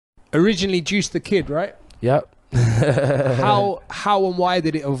Originally Juice the Kid, right? Yep. How and why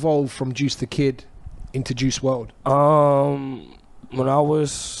did it evolve from Juice the Kid into Juice WRLD? When I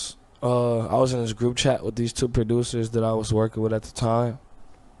was in this group chat with these two producers that I was working with at the time,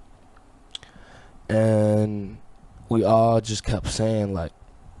 and we all just kept saying, like,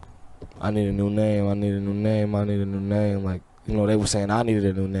 I need a new name, I need a new name, I need a new name. Like, you know, they were saying I needed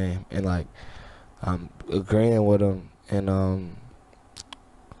a new name, and like, I'm agreeing with them. And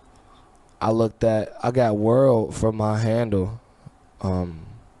I got WRLD from my handle, from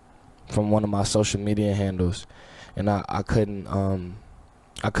one of my social media handles, and I couldn't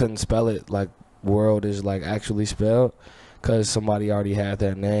spell it like WRLD is like actually spelled, cause somebody already had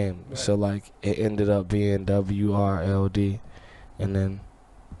that name. Right. So like it ended up being WRLD, and then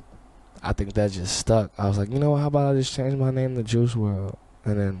I think that just stuck. I was like, you know what, how about I just change my name to Juice WRLD,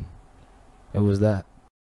 and then it was that.